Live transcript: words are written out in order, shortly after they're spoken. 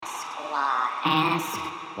Ask.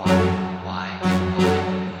 Why?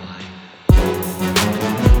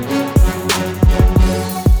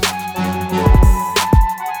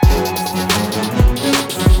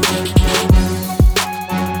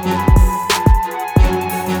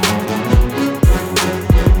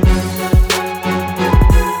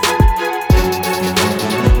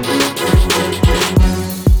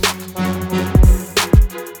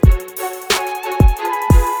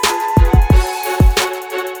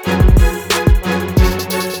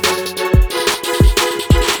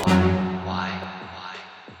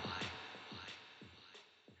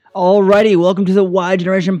 Alrighty, welcome to the Y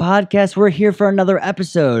Generation Podcast. We're here for another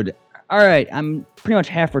episode. Alright, I'm pretty much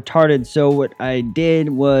half retarded, so what I did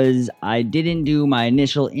was I didn't do my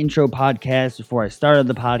initial intro podcast before I started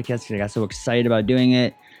the podcast because I got so excited about doing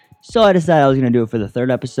it. So I decided I was going to do it for the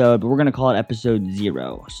third episode, but we're going to call it episode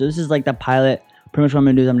 0. So this is like the pilot. Pretty much what I'm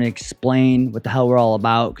going to do is I'm going to explain what the hell we're all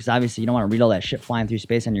about, because obviously you don't want to read all that shit flying through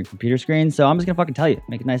space on your computer screen, so I'm just going to fucking tell you.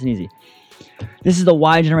 Make it nice and easy. This is the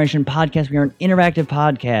Y Generation Podcast. We are an interactive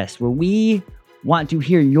podcast where we want to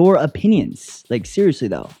hear your opinions. Like, seriously,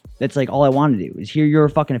 though. That's like all I want to do is hear your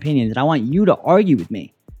fucking opinions. And I want you to argue with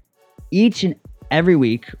me each and every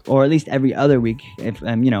week, or at least every other week if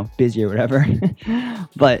I'm, busy or whatever.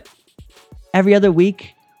 But every other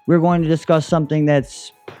week, we're going to discuss something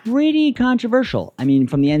that's pretty controversial. I mean,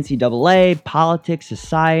 from the NCAA, politics,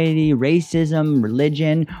 society, racism,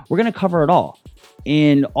 religion. We're going to cover it all.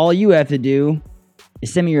 And all you have to do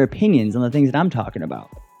is send me your opinions on the things that I'm talking about.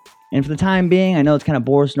 And for the time being, I know it's kind of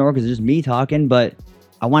bore snore because it's just me talking, but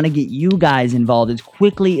I want to get you guys involved as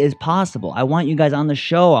quickly as possible. I want you guys on the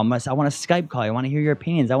show. I want to Skype call you. I want to hear your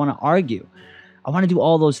opinions. I want to argue. I want to do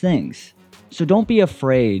all those things. So don't be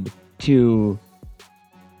afraid to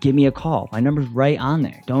give me a call. My number's right on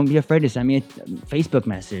there. Don't be afraid to send me a Facebook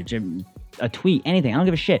message, a tweet, anything. I don't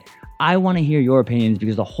give a shit. I want to hear your opinions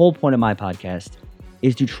because the whole point of my podcast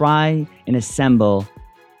is to try and assemble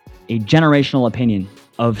a generational opinion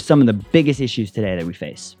of some of the biggest issues today that we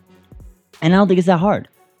face. And I don't think it's that hard.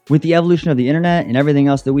 With the evolution of the internet and everything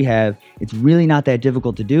else that we have, it's really not that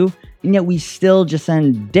difficult to do, and yet we still just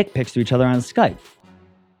send dick pics to each other on Skype.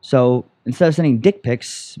 So instead of sending dick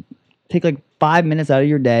pics, take like 5 minutes out of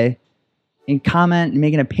your day and comment and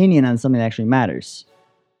make an opinion on something that actually matters.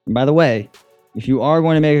 And by the way, if you are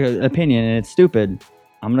going to make an opinion and it's stupid,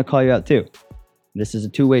 I'm going to call you out too. This is a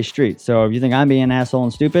two-way street. So if you think I'm being an asshole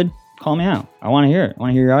and stupid, call me out. I want to hear it. I want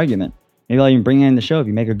to hear your argument. Maybe I'll even bring you in the show. If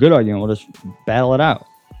you make a good argument, we'll just battle it out.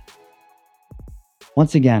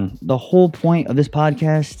 Once again, the whole point of this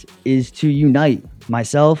podcast is to unite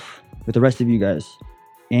myself with the rest of you guys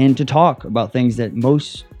and to talk about things that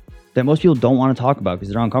most people don't want to talk about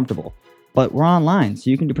because they're uncomfortable. But we're online, so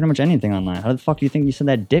you can do pretty much anything online. How the fuck do you think you send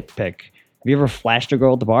that dick pic? Have you ever flashed a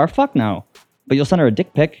girl at the bar? Fuck no. But you'll send her a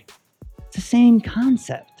dick pic. It's the same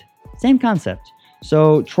concept. Same concept.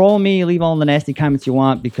 So troll me, leave all the nasty comments you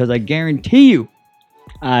want, because I guarantee you,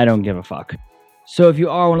 I don't give a fuck. So if you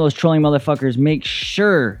are one of those trolling motherfuckers, make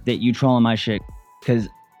sure that you troll on my shit, because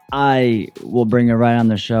I will bring it right on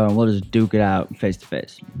the show and we'll just duke it out face to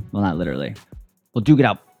face. Well, not literally. We'll duke it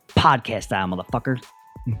out podcast style, motherfucker.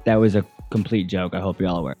 That was a complete joke. I hope you're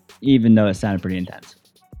all aware, even though it sounded pretty intense.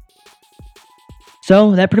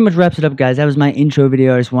 So that pretty much wraps it up, guys. That was my intro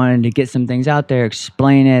video. I just wanted to get some things out there,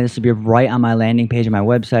 explain it. This will be right on my landing page of my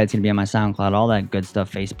website. It's going to be on my SoundCloud, all that good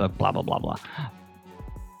stuff, Facebook, blah, blah, blah, blah.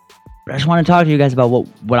 But I just want to talk to you guys about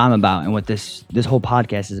what I'm about and what this whole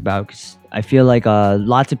podcast is about, because I feel like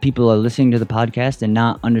lots of people are listening to the podcast and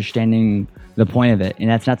not understanding the point of it. And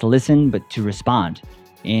that's not to listen, but to respond.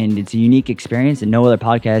 And it's a unique experience that no other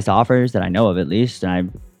podcast offers, that I know of at least, and I've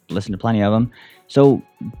listened to plenty of them. So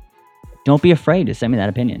don't be afraid to send me that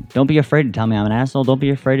opinion. Don't be afraid to tell me I'm an asshole. Don't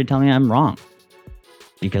be afraid to tell me I'm wrong,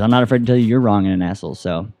 because I'm not afraid to tell you you're wrong and an asshole.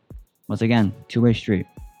 So once again, two-way street.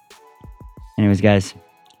 Anyways, guys,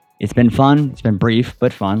 it's been fun. It's been brief,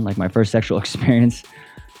 but fun, like my first sexual experience.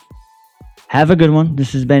 Have a good one.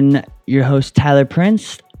 This has been your host, Tyler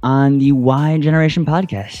Prince, on the Y Generation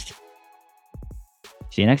Podcast.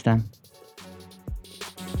 See you next time.